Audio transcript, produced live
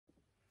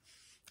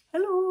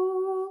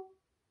Hello!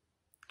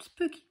 Just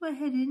poking my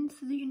head in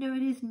so that you know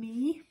it is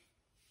me.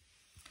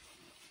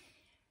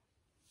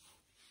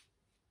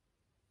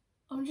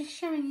 I'm just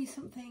showing you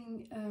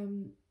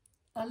something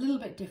a little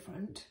bit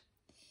different.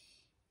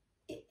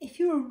 If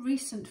you're a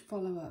recent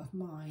follower of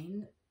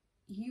mine,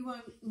 you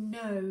won't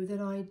know that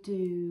I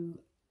do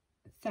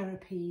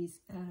therapies,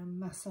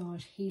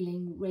 massage,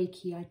 healing,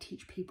 Reiki. I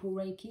teach people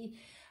Reiki,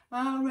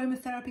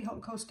 aromatherapy, hot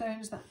and cold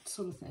stones, that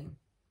sort of thing.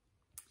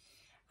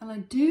 And I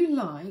do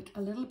like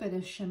a little bit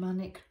of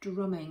shamanic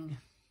drumming.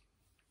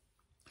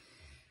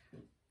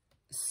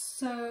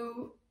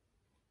 So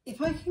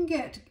if I can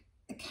get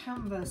a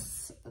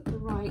canvas at the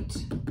right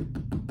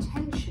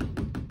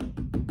tension,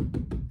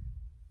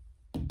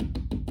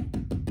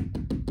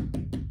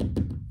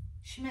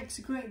 she makes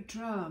a great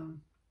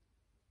drum,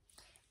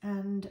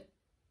 and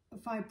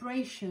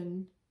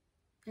vibration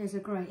is a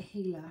great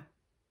healer.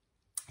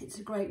 It's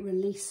a great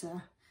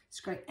releaser.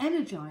 It's a great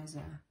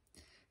energizer.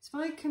 So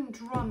if I can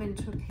drum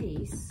into a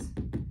piece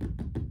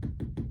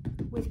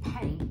with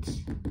paint,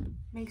 it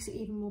makes it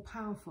even more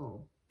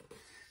powerful.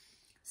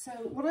 So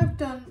what I've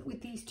done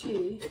with these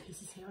two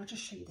pieces here, I'll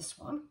just show you this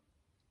one.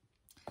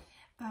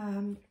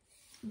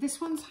 This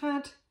one's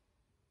had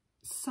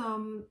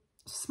some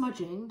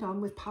smudging done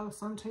with Palo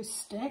Santo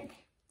stick,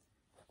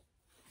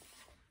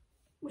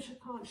 which I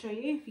can't show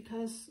you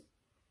because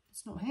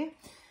it's not here.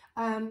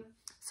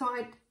 So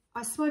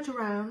I smudge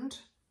around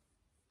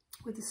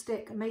with the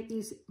stick and make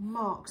these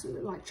marks that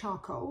look like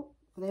charcoal.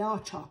 Well, they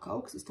are charcoal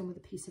because it's done with a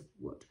piece of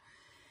wood.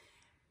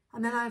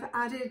 And then I've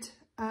added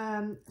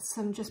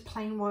some just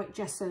plain white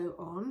gesso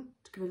on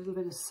to give it a little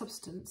bit of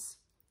substance.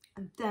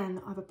 And then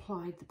I've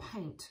applied the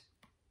paint.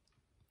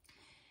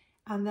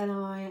 And then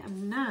I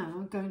am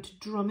now going to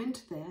drum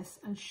into this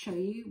and show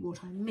you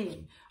what I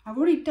mean. I've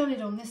already done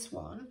it on this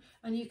one,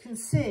 and you can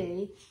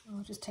see,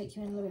 I'll just take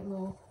you in a little bit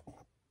more.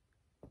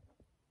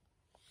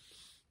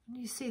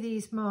 You see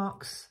these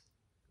marks,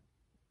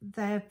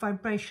 they're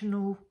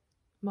vibrational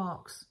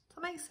marks. Does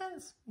that make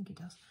sense? I think it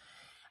does.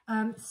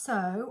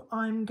 So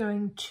I'm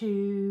going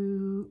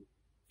to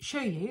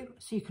show you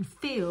so you can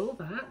feel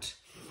that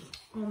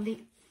on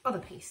the other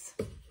piece.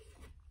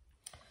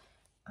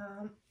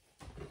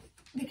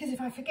 Because if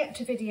I forget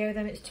to video,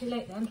 then it's too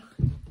late then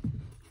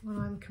when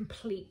I'm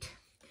complete.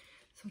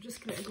 So I'll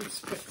just give it a good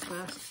spritz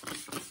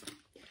first.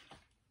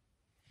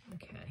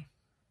 Okay.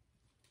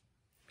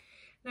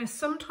 Now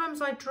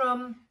sometimes I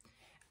drum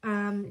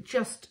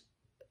just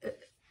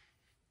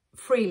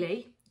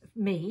freely,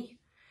 me.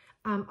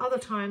 Other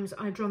times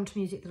I drum to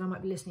music that I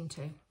might be listening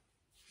to.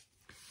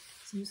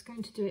 So I'm just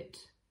going to do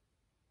it.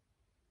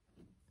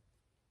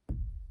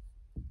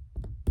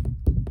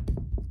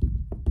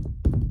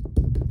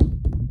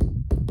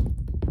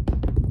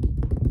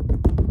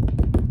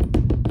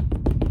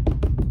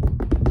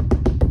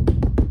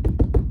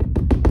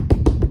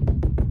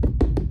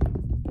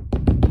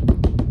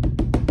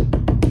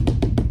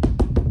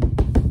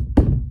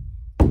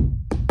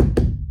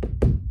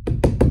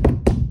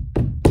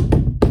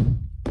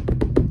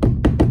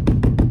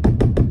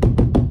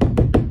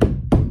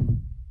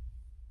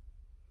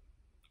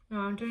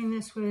 I'm doing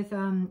this with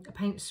a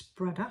paint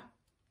spreader,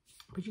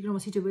 but you can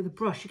obviously do it with a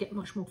brush. You get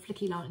much more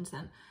flicky lines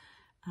then.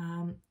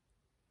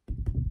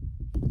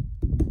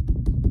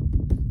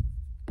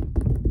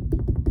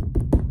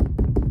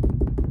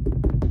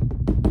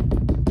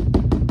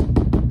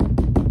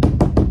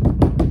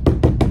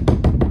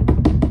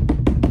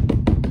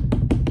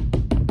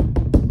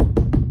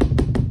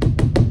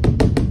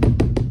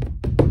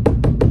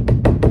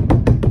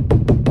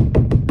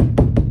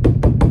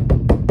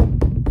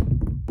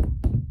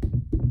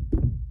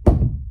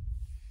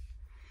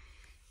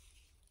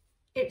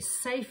 It's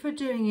safer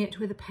doing it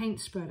with a paint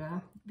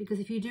spreader, because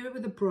if you do it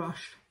with a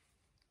brush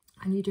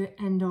and you do it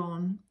end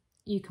on,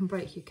 you can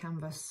break your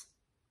canvas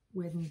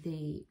when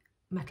the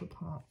metal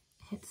part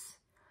hits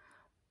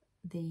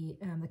the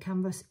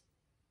canvas.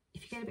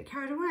 If you get a bit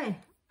carried away,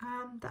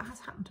 that has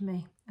happened to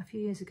me a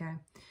few years ago.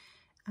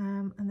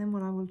 And then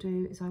what I will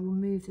do is I will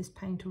move this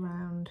paint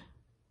around.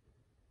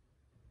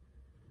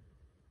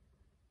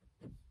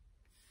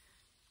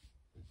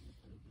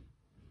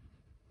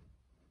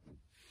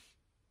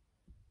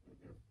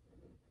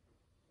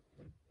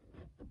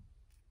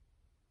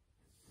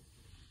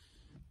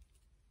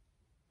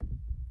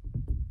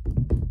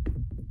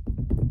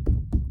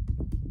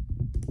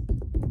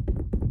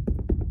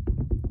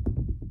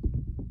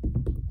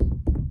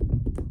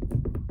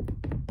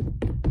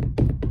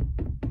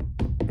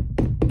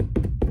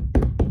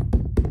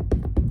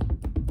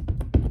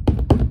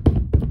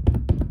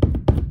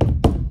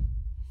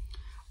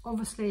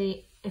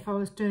 Obviously, if I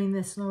was doing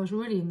this and I was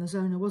really in the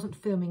zone, I wasn't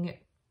filming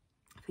it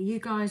for you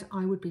guys,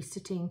 I would be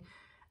sitting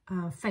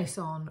face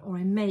on, or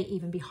I may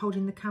even be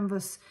holding the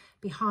canvas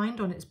behind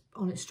on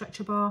its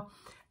stretcher bar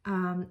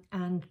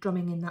and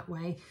drumming in that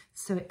way,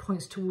 so it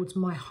points towards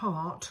my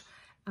heart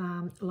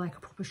like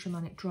a proper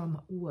shamanic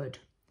drum would.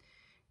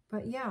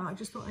 But yeah, I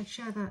just thought I'd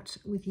share that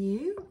with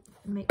you.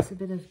 It makes a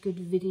bit of good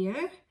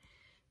video.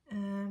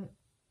 I'll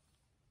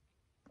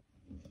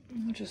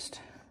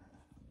just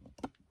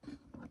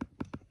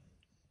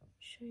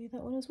show you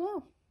that one as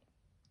well.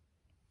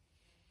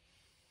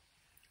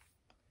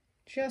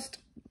 Just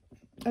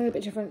a little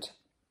bit different,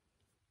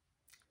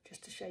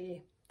 just to show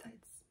you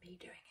that's me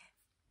doing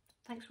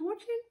it. Thanks for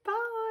watching.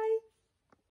 Bye.